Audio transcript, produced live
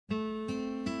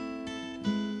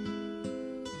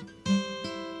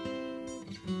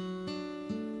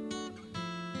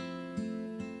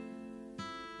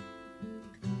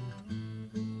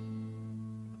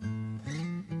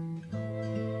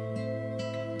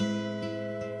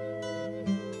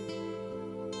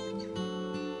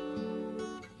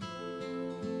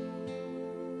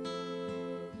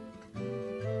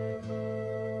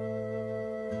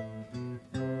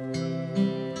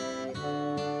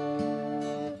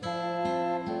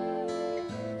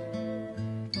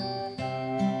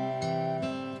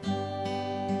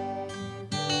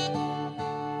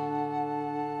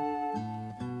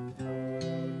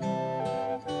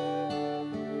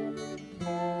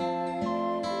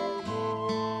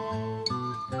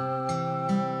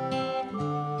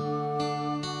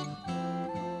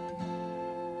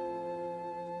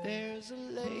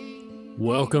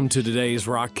Welcome to today's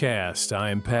Rockcast. I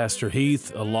am Pastor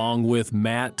Heath along with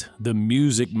Matt, the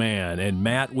Music Man. And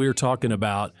Matt, we're talking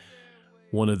about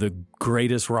one of the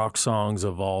greatest rock songs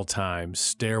of all time,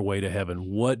 Stairway to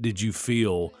Heaven. What did you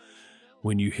feel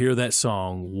when you hear that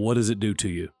song? What does it do to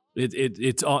you?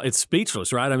 It's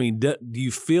speechless, right? I mean, do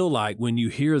you feel like when you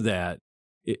hear that,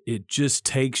 it just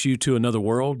takes you to another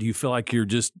world? Do you feel like you're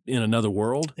just in another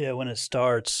world? Yeah, when it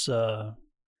starts,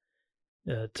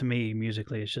 to me,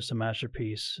 musically, it's just a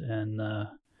masterpiece. And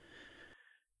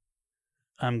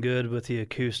I'm good with the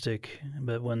acoustic,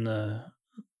 but when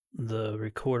the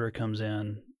recorder comes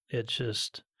in, it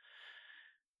just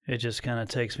kind of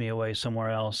takes me away somewhere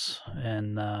else,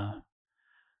 and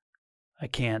I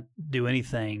can't do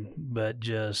anything but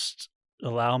just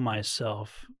allow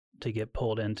myself to get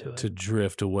pulled into it, to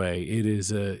drift away. It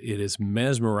is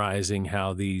mesmerizing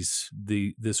how this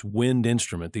wind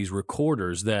instrument, these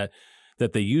recorders that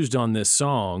they used on this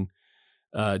song,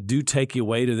 do take you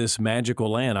away to this magical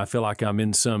land. I feel like I'm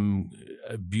in some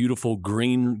beautiful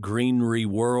greenery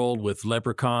world with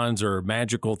leprechauns or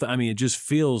magical. I mean, it just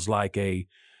feels like a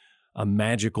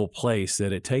magical place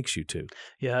that it takes you to.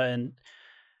 Yeah, and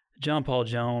John Paul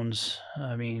Jones,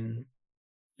 I mean,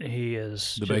 he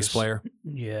is the bass player.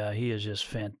 Yeah, he is just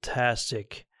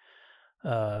fantastic.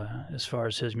 As far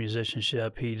as his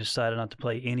musicianship, he decided not to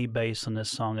play any bass on this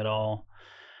song at all,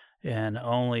 and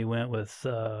only went with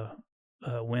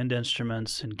wind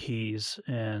instruments and keys,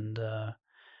 and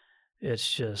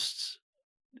it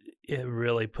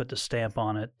really put the stamp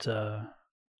on it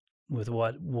with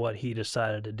what he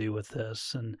decided to do with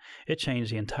this, and it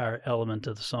changed the entire element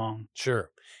of the song.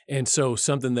 Sure. And so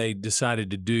something they decided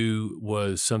to do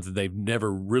was something they've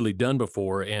never really done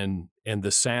before, and the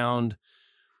sound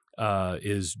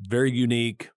is very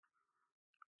unique.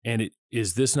 And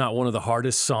is this not one of the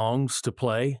hardest songs to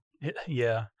play?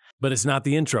 Yeah. But it's not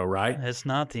the intro, right? It's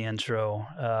not the intro.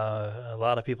 A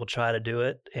lot of people try to do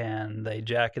it, and they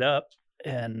jack it up.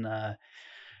 And,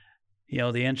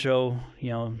 the intro,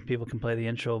 people can play the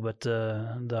intro, but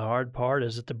the hard part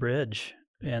is at the bridge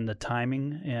and the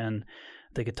timing, and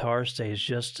the guitar stays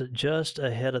just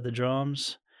ahead of the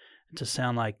drums to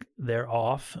sound like they're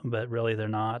off, but really they're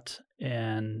not.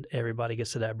 And everybody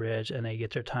gets to that bridge, and they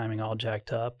get their timing all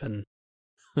jacked up, and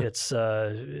it's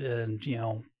a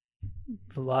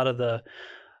lot of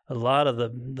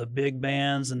the big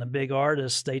bands and the big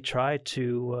artists, they try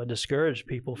to discourage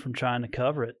people from trying to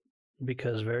cover it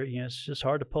because it's just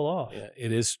hard to pull off. Yeah,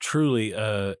 it is truly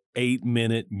a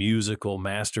 8-minute musical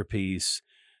masterpiece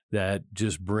that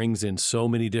just brings in so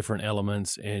many different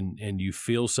elements, and you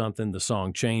feel something. The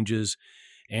song changes.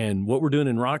 And what we're doing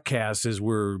in Rockcast is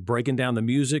we're breaking down the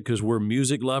music because we're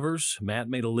music lovers. Matt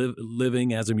made a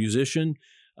living as a musician.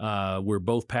 We're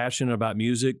both passionate about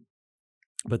music,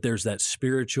 but there's that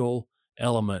spiritual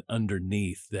element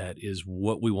underneath that is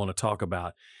what we want to talk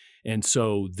about. And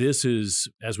so this is,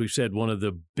 as we've said, one of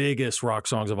the biggest rock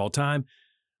songs of all time,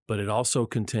 but it also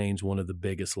contains one of the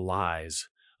biggest lies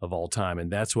of all time.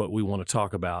 And that's what we want to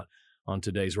talk about on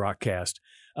today's Rockcast.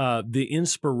 The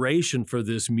inspiration for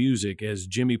this music, as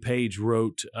Jimmy Page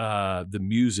wrote the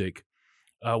music,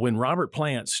 when Robert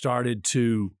Plant started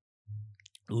to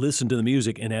listen to the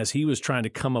music, and as he was trying to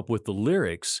come up with the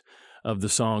lyrics of the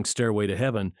song Stairway to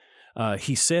Heaven,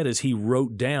 he said as he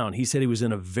wrote down, he said he was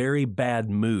in a very bad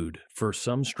mood. For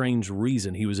some strange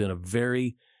reason, he was in a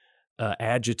very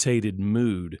agitated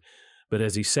mood. But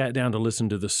as he sat down to listen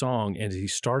to the song and he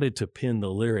started to pen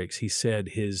the lyrics, he said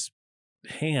his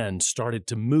hand started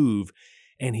to move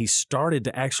and he started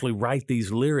to actually write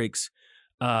these lyrics,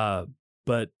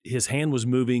 but his hand was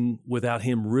moving without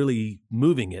him really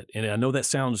moving it. And I know that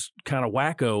sounds kind of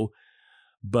wacko,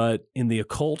 but in the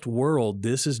occult world,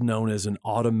 this is known as an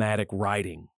automatic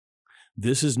writing.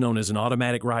 This is known as an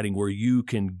automatic writing where you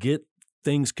can get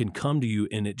things can come to you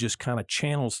and it just kind of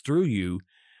channels through you.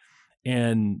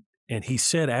 And he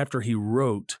said after he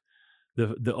wrote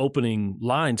the opening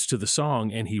lines to the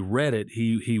song and he read it,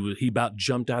 he about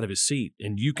jumped out of his seat.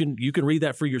 And you can read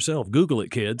that for yourself. Google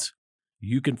it, kids.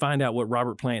 You can find out what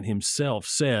Robert Plant himself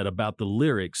said about the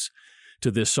lyrics to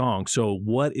this song. So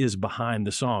what is behind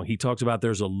the song? He talks about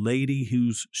there's a lady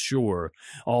who's sure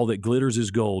all that glitters is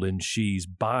gold and she's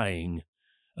buying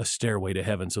a stairway to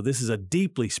heaven. So this is a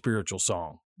deeply spiritual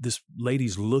song. This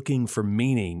lady's looking for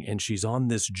meaning and she's on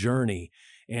this journey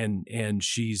and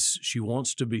she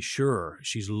wants to be sure.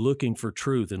 She's looking for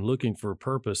truth and looking for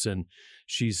purpose, and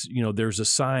she's, there's a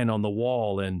sign on the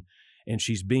wall and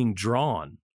she's being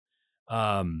drawn.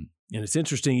 And it's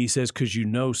interesting, he says, because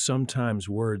sometimes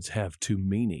words have two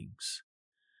meanings.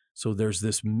 So there's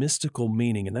this mystical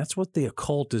meaning, and that's what the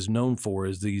occult is known for,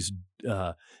 is these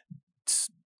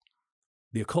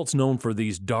the occult's known for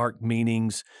these dark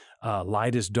meanings.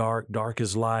 Light is dark, dark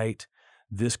is light.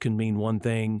 This can mean one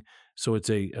thing. So it's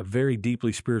a very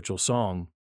deeply spiritual song.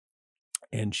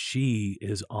 And she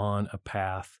is on a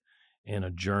path and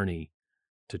a journey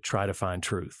to try to find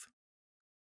truth.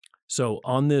 So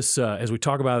on this, as we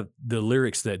talk about the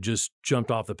lyrics that just jumped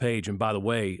off the page, and by the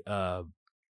way,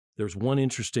 there's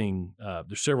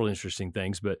several interesting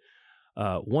things, but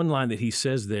one line that he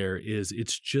says there is,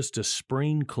 "It's just a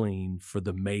spring clean for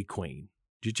the May Queen."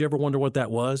 Did you ever wonder what that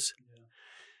was? Yeah.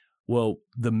 Well,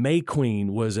 the May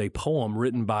Queen was a poem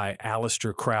written by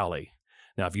Aleister Crowley.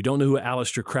 Now, if you don't know who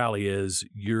Aleister Crowley is,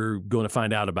 you're going to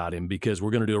find out about him, because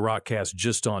we're going to do a rockcast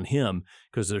just on him,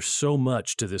 because there's so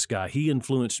much to this guy. He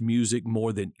influenced music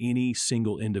more than any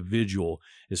single individual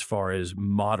as far as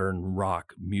modern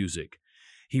rock music.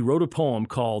 He wrote a poem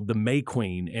called The May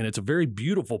Queen, and it's a very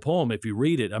beautiful poem if you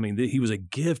read it. I mean, he was a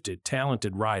gifted,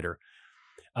 talented writer,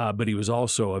 but he was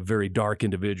also a very dark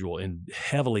individual and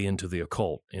heavily into the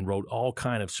occult, and wrote all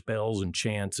kind of spells and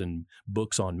chants and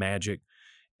books on magic.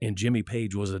 And Jimmy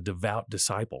Page was a devout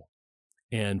disciple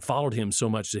and followed him so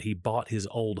much that he bought his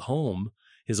old home,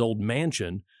 his old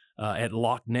mansion at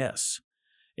Loch Ness.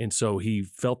 And so he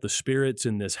felt the spirits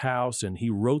in this house, and he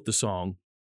wrote the song.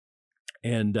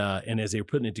 And as they were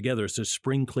putting it together, it says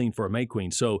 "Spring Clean for a May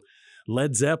Queen." So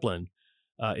Led Zeppelin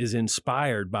is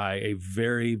inspired by a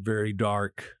very, very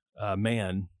dark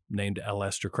man named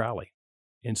Aleister Crowley.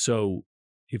 And so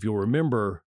if you'll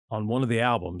remember, on one of the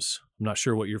albums, I'm not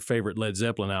sure what your favorite Led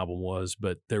Zeppelin album was,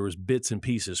 but there was bits and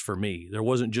pieces for me. There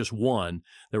wasn't just one.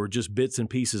 There were just bits and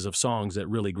pieces of songs that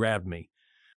really grabbed me.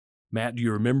 Matt, do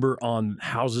you remember on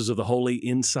Houses of the Holy,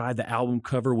 inside the album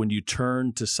cover, when you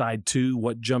turned to side 2,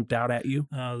 what jumped out at you?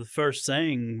 The first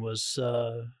thing was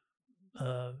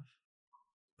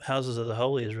Houses of the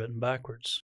Holy is written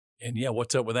backwards. And yeah,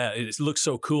 what's up with that? It looks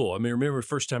so cool. I mean, remember the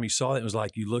first time you saw it, it was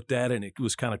like you looked at it and it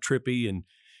was kind of trippy and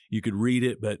you could read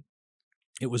it, but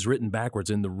it was written backwards.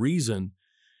 And the reason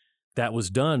that was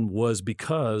done was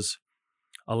because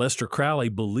Aleister Crowley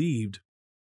believed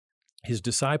his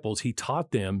disciples, he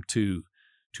taught them to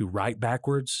write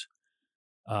backwards,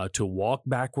 to walk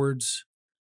backwards,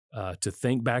 to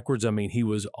think backwards. I mean, he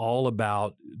was all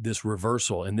about this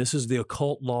reversal. And this is the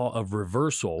occult law of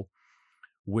reversal,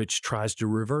 which tries to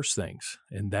reverse things.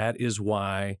 And that is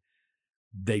why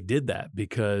they did that,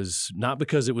 not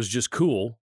because it was just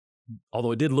cool,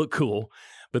 although it did look cool,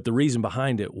 but the reason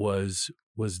behind it was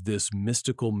this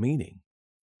mystical meaning.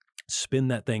 Spin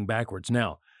that thing backwards.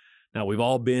 Now we've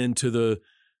all been to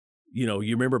you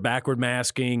remember backward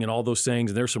masking and all those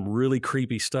things, and there's some really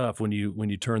creepy stuff when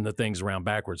you turn the things around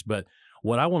backwards. But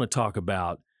what I want to talk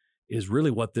about is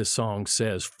really what this song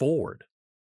says forward.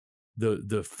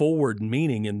 The forward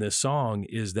meaning in this song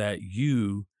is that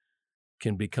you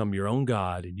can become your own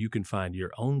God, and you can find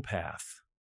your own path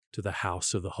to the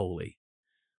house of the holy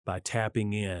by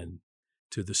tapping in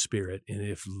to the Spirit. And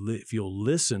if you'll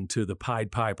listen to the Pied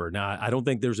Piper. Now, I don't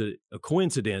think there's a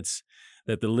coincidence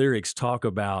that the lyrics talk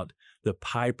about the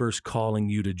pipers calling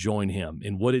you to join him.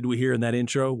 And what did we hear in that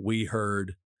intro? We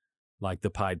heard like the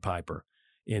Pied Piper,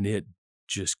 and it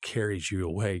just carries you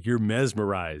away. You're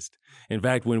mesmerized. In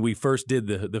fact, when we first did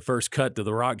the first cut to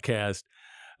the Rockcast,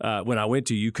 when I went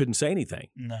to you couldn't say anything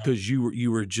because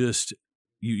you were just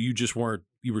weren't.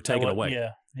 You were taken away.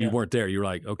 Yeah. You weren't there. You're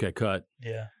like, okay, cut.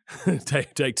 Yeah.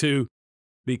 take 2,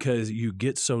 because you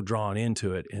get so drawn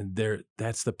into it. And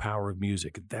that's the power of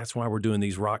music. That's why we're doing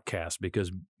these rockcasts,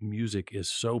 because music is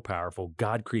so powerful.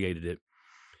 God created it,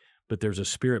 but there's a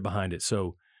spirit behind it.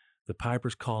 So the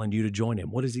Piper's calling you to join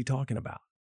him. What is he talking about?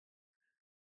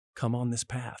 Come on this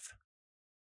path.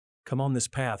 Come on this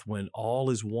path when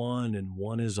all is one and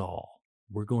one is all.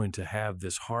 We're going to have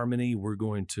this harmony. We're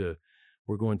going to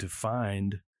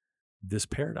find this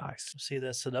paradise. See,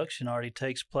 that seduction already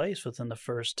takes place within the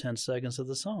first 10 seconds of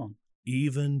the song.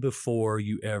 Even before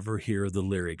you ever hear the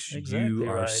lyrics, exactly you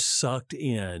are sucked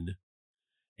in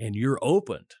and you're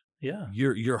opened. Yeah.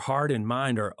 Your heart and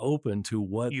mind are open to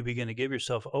what you begin to give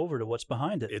yourself over to what's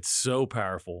behind it. It's so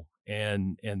powerful.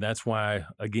 And that's why,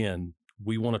 again,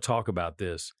 we want to talk about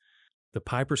this. The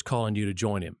Piper's calling you to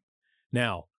join him.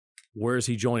 Now, where is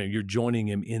he joining? You're joining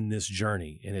him in this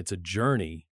journey, and it's a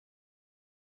journey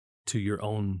to your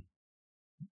own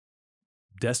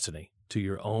destiny, to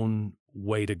your own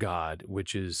way to God,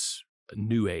 which is a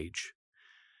new age.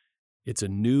 It's a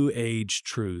new age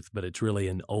truth, but it's really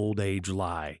an old age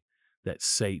lie that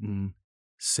Satan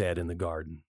said in the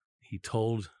garden. He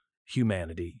told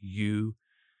humanity, you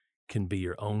can be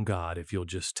your own God if you'll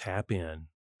just tap in.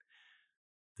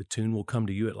 The tune will come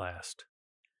to you at last.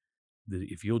 that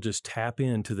if you'll just tap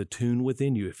into the tune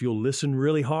within you, if you'll listen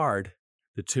really hard,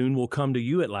 the tune will come to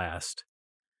you at last,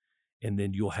 and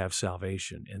then you'll have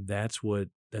salvation. And that's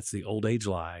the old age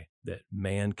lie, that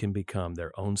man can become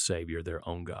their own savior, their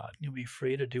own God. You'll be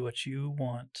free to do what you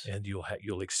want. And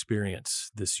you'll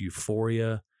experience this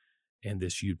euphoria and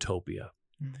this utopia.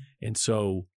 Mm. And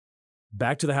so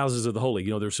back to the houses of the holy,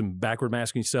 there's some backward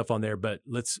masking stuff on there, but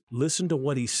let's listen to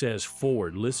what he says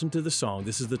forward. Listen to the song.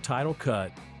 This is the title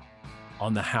cut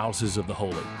on the houses of the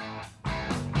holy.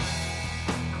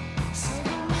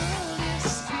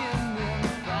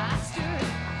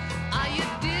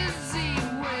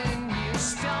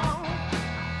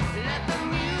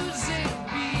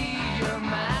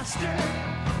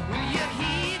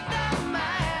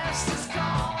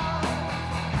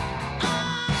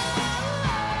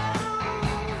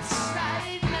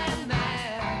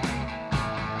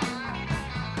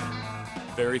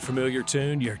 Very familiar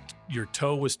tune. Your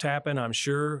toe was tapping, I'm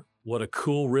sure. What a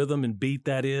cool rhythm and beat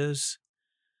that is.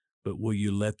 But will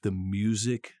you let the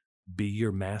music be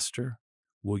your master?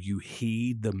 Will you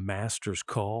heed the master's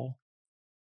call?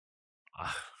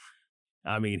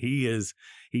 I mean, he's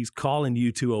calling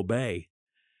you to obey.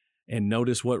 And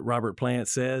notice what Robert Plant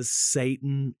says,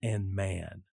 Satan and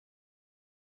man.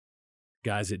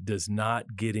 Guys, it does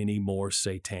not get any more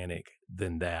satanic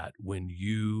than that. When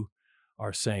you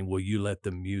are saying, will you let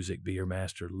the music be your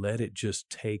master? Let it just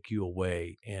take you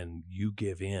away and you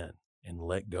give in and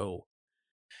let go.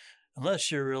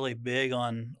 Unless you're really big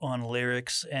on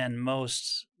lyrics, and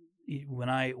when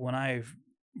I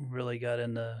really got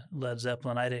into Led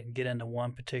Zeppelin, I didn't get into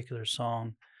one particular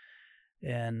song,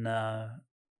 and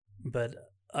but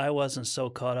I wasn't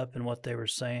so caught up in what they were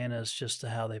saying as just to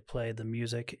how they played the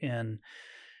music. And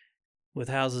with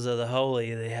Houses of the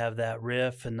Holy, they have that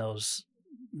riff and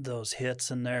those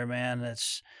hits in there, man.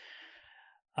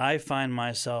 I find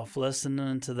myself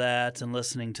listening to that and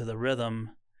listening to the rhythm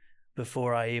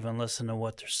before I even listen to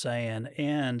what they're saying.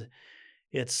 And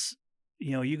it's,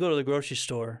 you go to the grocery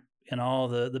store and all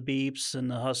the beeps and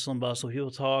the hustle and bustle,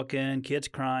 people talking, kids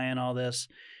crying, all this.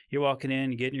 You're walking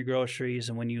in, you're getting your groceries,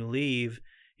 and when you leave,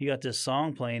 you got this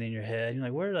song playing in your head. You're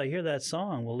like, where did I hear that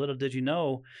song? Well, little did you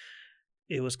know,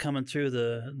 it was coming through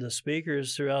the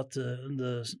speakers throughout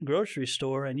the grocery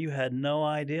store, and you had no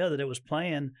idea that it was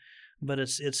playing, but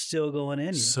it's still going in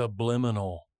you.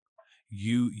 Subliminal.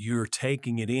 You're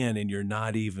taking it in and you're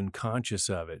not even conscious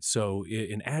of it. So,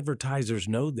 and advertisers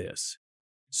know this.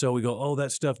 So we go, oh,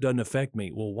 that stuff doesn't affect me.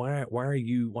 Well, why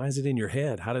is it in your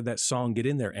head? How did that song get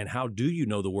in there? And how do you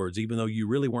know the words, even though you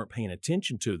really weren't paying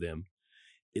attention to them?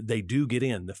 They do get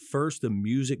in. The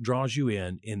music draws you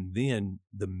in, and then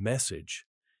the message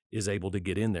is able to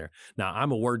get in there. Now,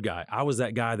 I'm a word guy. I was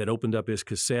that guy that opened up his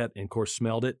cassette and, of course,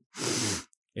 smelled it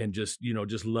and just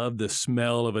loved the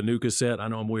smell of a new cassette. I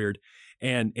know I'm weird.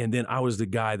 And then I was the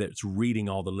guy that's reading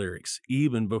all the lyrics.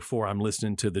 Even before I'm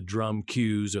listening to the drum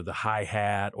cues or the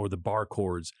hi-hat or the bar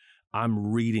chords,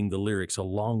 I'm reading the lyrics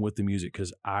along with the music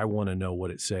because I want to know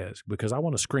what it says, because I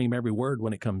want to scream every word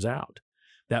when it comes out.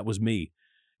 That was me.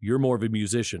 You're more of a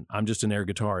musician. I'm just an air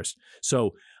guitarist.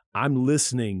 So I'm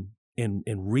listening and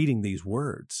reading these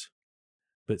words.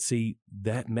 But see,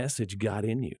 that message got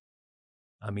in you.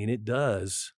 I mean, it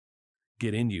does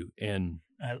get in you. And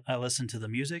I listen to the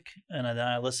music, and then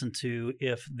I listen to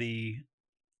if the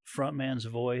frontman's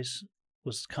voice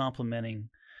was complimenting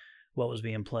what was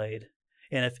being played.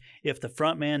 And if the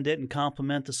frontman didn't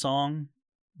compliment the song,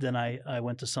 then I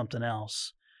went to something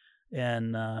else.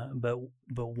 And but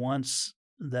once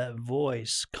that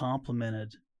voice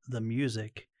complimented the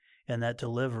music and that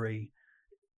delivery,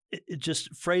 it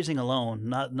just phrasing alone,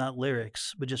 not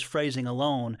lyrics, but just phrasing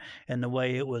alone, and the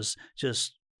way it was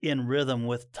just in rhythm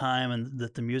with time and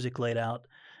that the music laid out,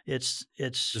 it's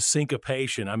the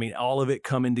syncopation. I mean, all of it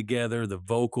coming together, the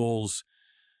vocals.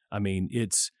 I mean,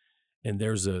 and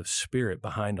there's a spirit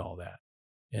behind all that.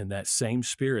 And that same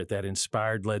spirit that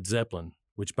inspired Led Zeppelin,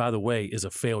 which, by the way, is a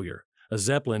failure. A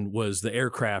Zeppelin was the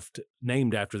aircraft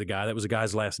named after the guy. That was the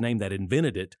guy's last name that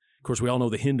invented it. Of course, we all know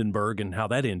the Hindenburg and how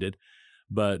that ended.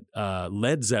 But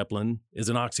Led Zeppelin is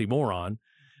an oxymoron,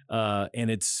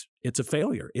 and it's a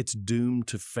failure. It's doomed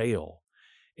to fail.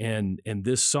 And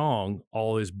this song,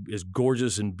 all as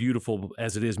gorgeous and beautiful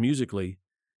as it is musically,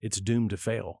 it's doomed to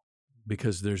fail,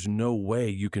 because there's no way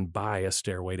you can buy a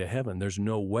stairway to heaven. There's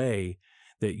no way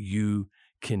that you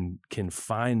can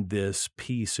find this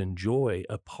peace and joy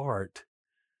apart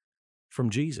from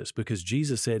Jesus, because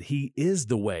Jesus said he is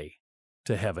the way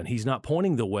to heaven. He's not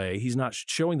pointing the way. He's not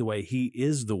showing the way. He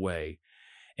is the way.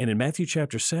 And in Matthew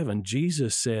chapter 7,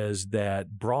 Jesus says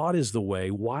that broad is the way,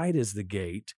 wide is the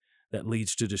gate that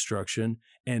leads to destruction,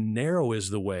 and narrow is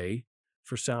the way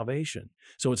for salvation.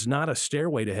 So it's not a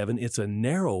stairway to heaven, it's a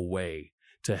narrow way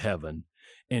to heaven.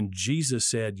 And Jesus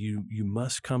said, you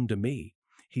must come to me.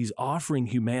 He's offering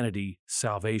humanity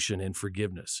salvation and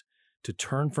forgiveness to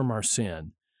turn from our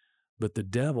sin. But the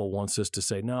devil wants us to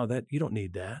say, no, that you don't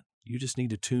need that. You just need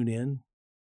to tune in,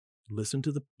 listen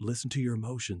to your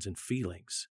emotions and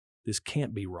feelings. This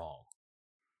can't be wrong.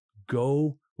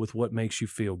 Go with what makes you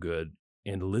feel good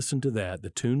and listen to that. The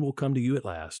tune will come to you at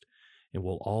last, and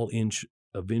we'll all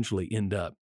eventually end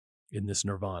up in this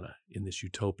nirvana, in this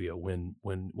utopia when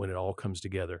it all comes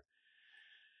together.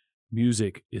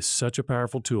 Music is such a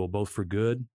powerful tool, both for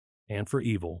good and for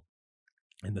evil.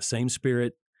 And the same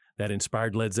spirit that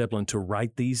inspired Led Zeppelin to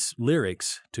write these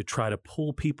lyrics to try to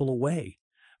pull people away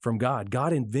from God.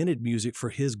 God invented music for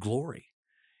his glory.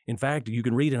 In fact, you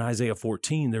can read in Isaiah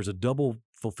 14, there's a double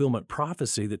fulfillment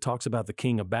prophecy that talks about the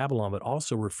king of Babylon, but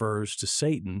also refers to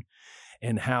Satan,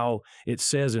 and how it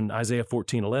says in Isaiah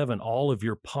 14:11, all of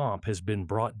your pomp has been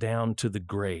brought down to the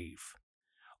grave.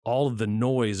 All of the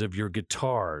noise of your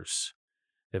guitars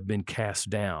have been cast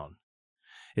down.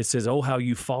 It says, oh, how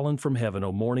you've fallen from heaven,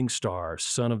 O morning star,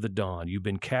 son of the dawn. You've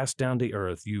been cast down to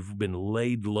earth. You've been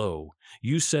laid low.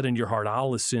 You said in your heart,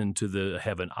 I'll ascend to the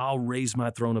heaven. I'll raise my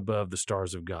throne above the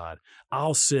stars of God.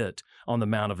 I'll sit on the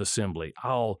Mount of Assembly.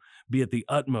 I'll be at the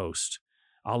utmost.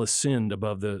 I'll ascend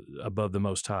above the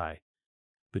Most High.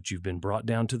 But you've been brought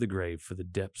down to the grave for the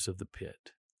depths of the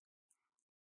pit.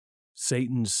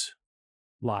 Satan's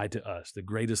lie to us, the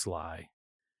greatest lie,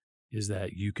 is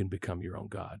that you can become your own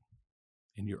God.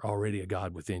 And you're already a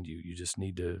God within you. You just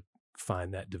need to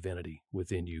find that divinity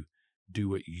within you. Do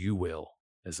what you will,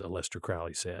 as Aleister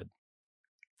Crowley said.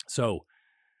 So,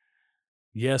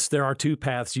 yes, there are two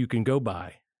paths you can go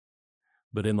by.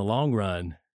 But in the long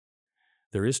run,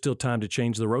 there is still time to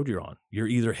change the road you're on. You're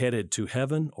either headed to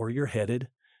heaven or you're headed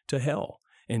to hell.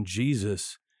 And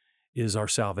Jesus is our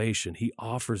salvation. He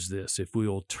offers this. If we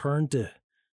will turn to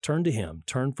him,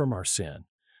 turn from our sin,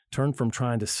 turn from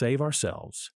trying to save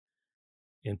ourselves,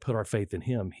 and put our faith in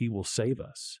him, he will save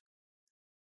us.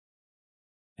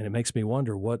 And it makes me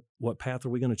wonder, what path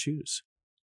are we going to choose?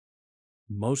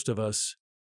 Most of us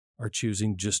are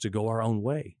choosing just to go our own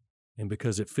way. And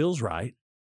because it feels right,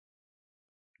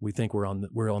 we think we're on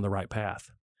the right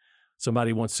path.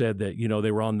 Somebody once said that,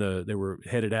 they were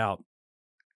headed out,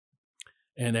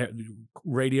 and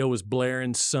radio was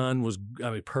blaring, sun was,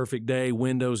 perfect day,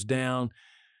 windows down.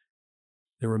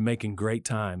 They were making great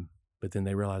time. But then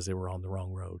they realized they were on the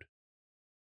wrong road.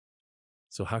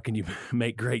 So how can you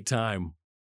make great time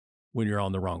when you're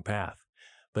on the wrong path?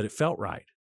 But it felt right.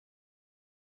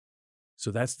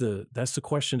 So that's the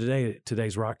question today.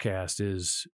 Today's Rockcast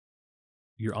is,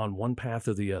 you're on one path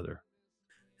or the other.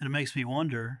 And it makes me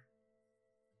wonder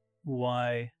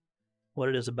what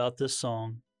it is about this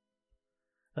song,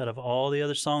 out of all the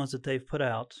other songs that they've put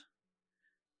out,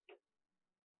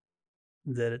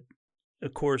 that it,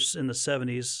 of course, in the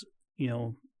 70s,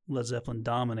 Led Zeppelin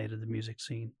dominated the music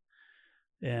scene.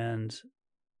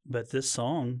 But this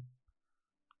song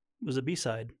was a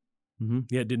B-side. Mm-hmm.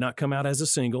 Yeah, it did not come out as a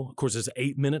single. Of course, it's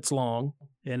 8 minutes long.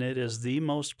 And it is the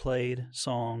most played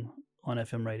song on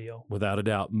FM radio. Without a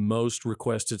doubt, most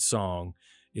requested song.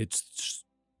 It's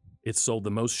sold the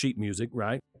most sheet music,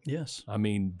 right? Yes.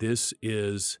 This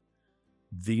is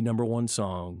the number one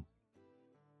song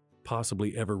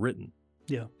possibly ever written.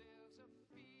 Yeah.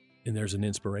 And there's an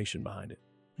inspiration behind it.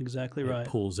 Exactly right. It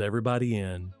pulls everybody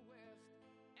in,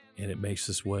 and it makes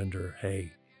us wonder,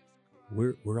 hey,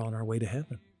 we're on our way to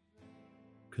heaven.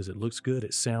 Because it looks good,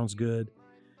 it sounds good,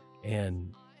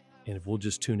 and if we'll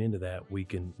just tune into that, we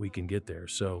can get there.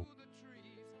 So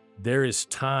there is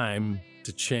time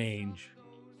to change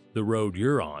the road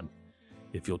you're on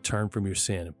if you'll turn from your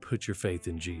sin and put your faith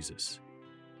in Jesus.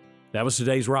 That was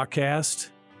today's Rockcast.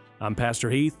 I'm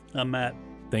Pastor Heath. I'm Matt.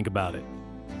 Think about it.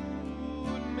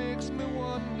 It makes me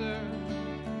wonder